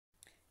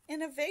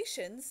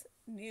Innovation's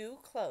New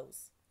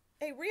Clothes,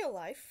 a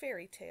real-life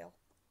fairy tale.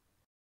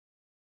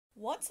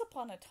 Once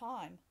upon a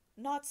time,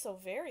 not so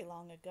very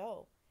long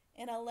ago,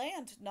 in a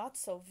land not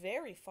so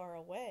very far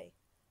away,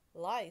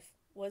 life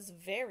was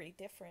very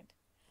different.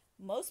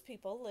 Most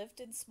people lived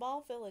in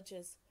small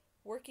villages,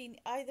 working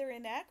either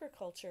in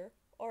agriculture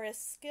or as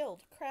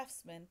skilled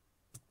craftsmen.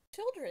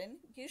 Children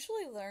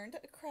usually learned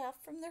a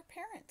craft from their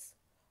parents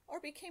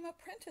or became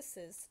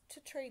apprentices to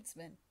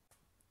tradesmen.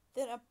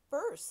 Then a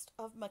burst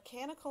of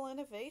mechanical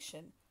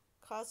innovation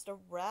caused a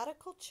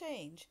radical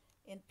change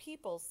in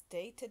people's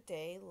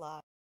day-to-day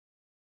lives.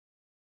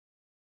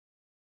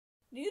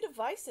 New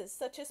devices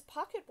such as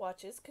pocket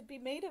watches could be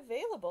made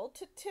available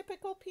to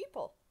typical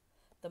people.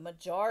 The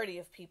majority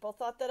of people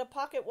thought that a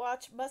pocket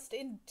watch must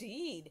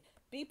indeed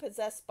be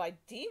possessed by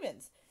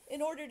demons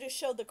in order to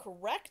show the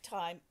correct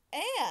time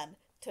and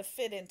to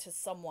fit into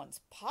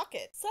someone's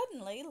pocket.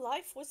 Suddenly,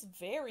 life was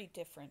very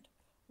different.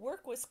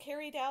 Work was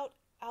carried out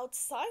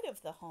outside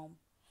of the home,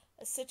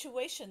 a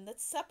situation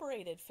that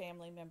separated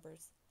family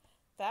members.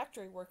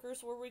 Factory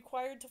workers were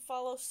required to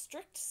follow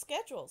strict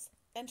schedules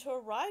and to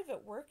arrive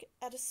at work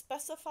at a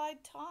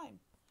specified time.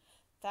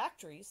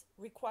 Factories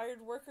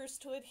required workers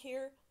to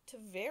adhere to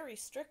very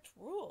strict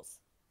rules.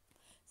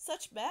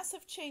 Such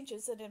massive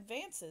changes and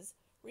advances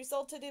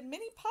resulted in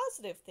many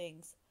positive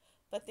things,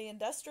 but the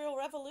Industrial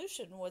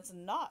Revolution was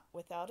not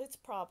without its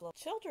problems.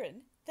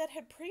 Children that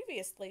had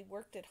previously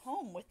worked at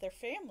home with their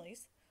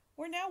families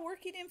were now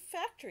working in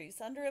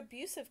factories under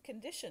abusive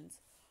conditions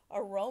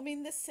or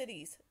roaming the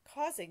cities,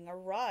 causing a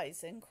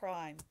rise in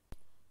crime.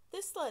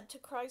 This led to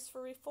cries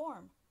for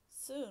reform.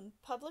 Soon,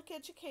 public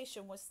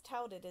education was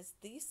touted as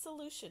the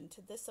solution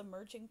to this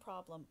emerging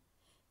problem.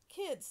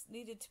 Kids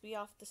needed to be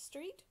off the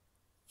street.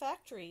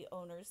 Factory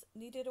owners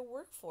needed a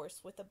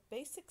workforce with a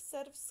basic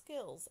set of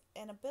skills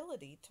and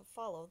ability to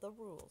follow the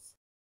rules.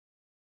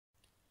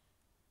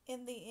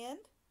 In the end,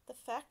 the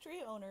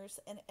factory owners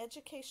and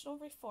educational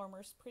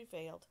reformers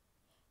prevailed.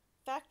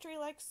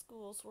 Factory-like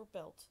schools were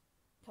built,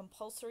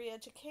 compulsory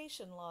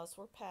education laws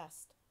were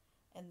passed,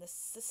 and the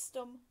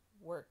system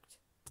worked.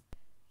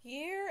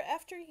 Year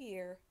after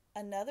year,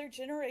 another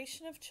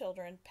generation of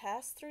children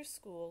passed through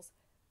schools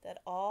that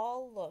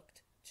all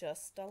looked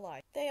just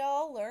alike. They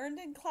all learned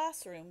in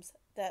classrooms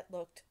that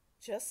looked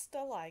just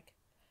alike,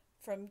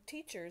 from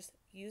teachers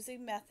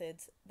using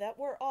methods that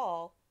were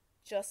all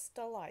just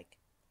alike,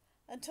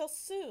 until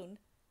soon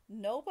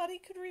nobody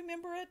could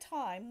remember a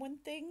time when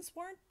things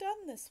weren't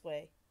done this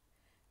way.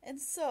 And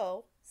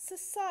so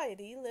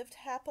society lived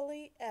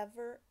happily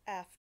ever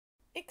after,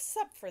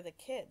 except for the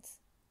kids.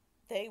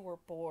 They were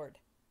bored,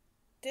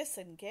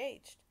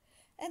 disengaged,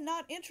 and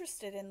not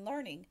interested in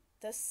learning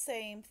the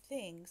same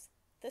things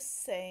the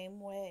same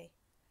way.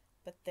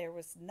 But there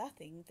was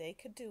nothing they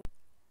could do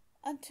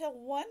until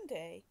one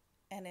day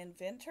an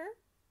inventor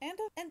and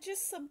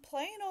just some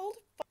plain old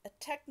a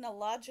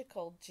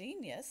technological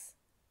genius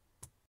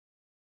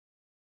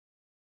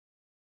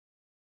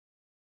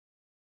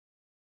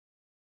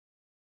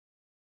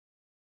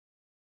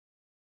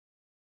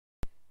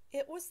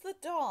it was the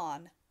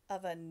dawn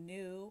of a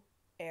new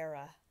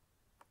era.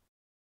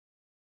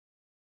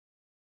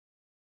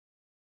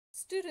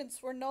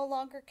 Students were no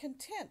longer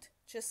content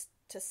just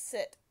to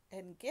sit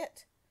and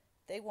get.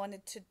 They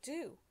wanted to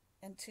do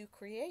and to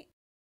create.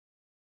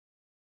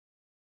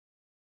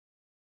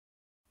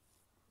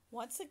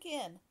 Once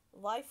again,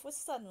 life was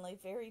suddenly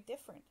very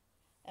different,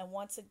 and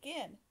once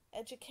again,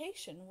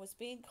 education was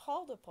being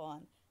called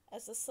upon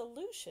as a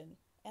solution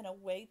and a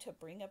way to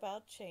bring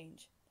about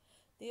change.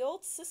 The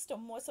old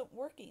system wasn't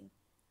working,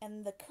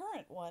 and the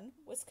current one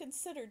was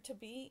considered to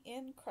be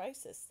in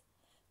crisis.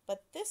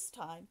 But this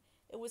time,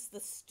 it was the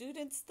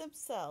students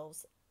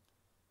themselves.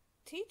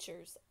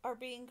 Teachers are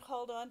being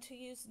called on to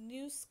use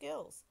new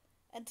skills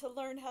and to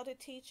learn how to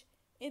teach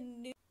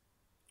in new.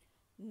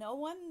 No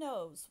one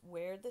knows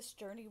where this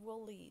journey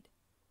will lead,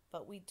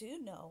 but we do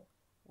know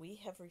we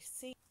have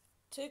received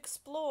to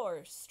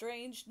explore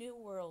strange new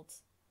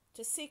worlds,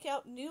 to seek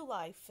out new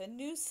life and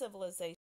new civilization.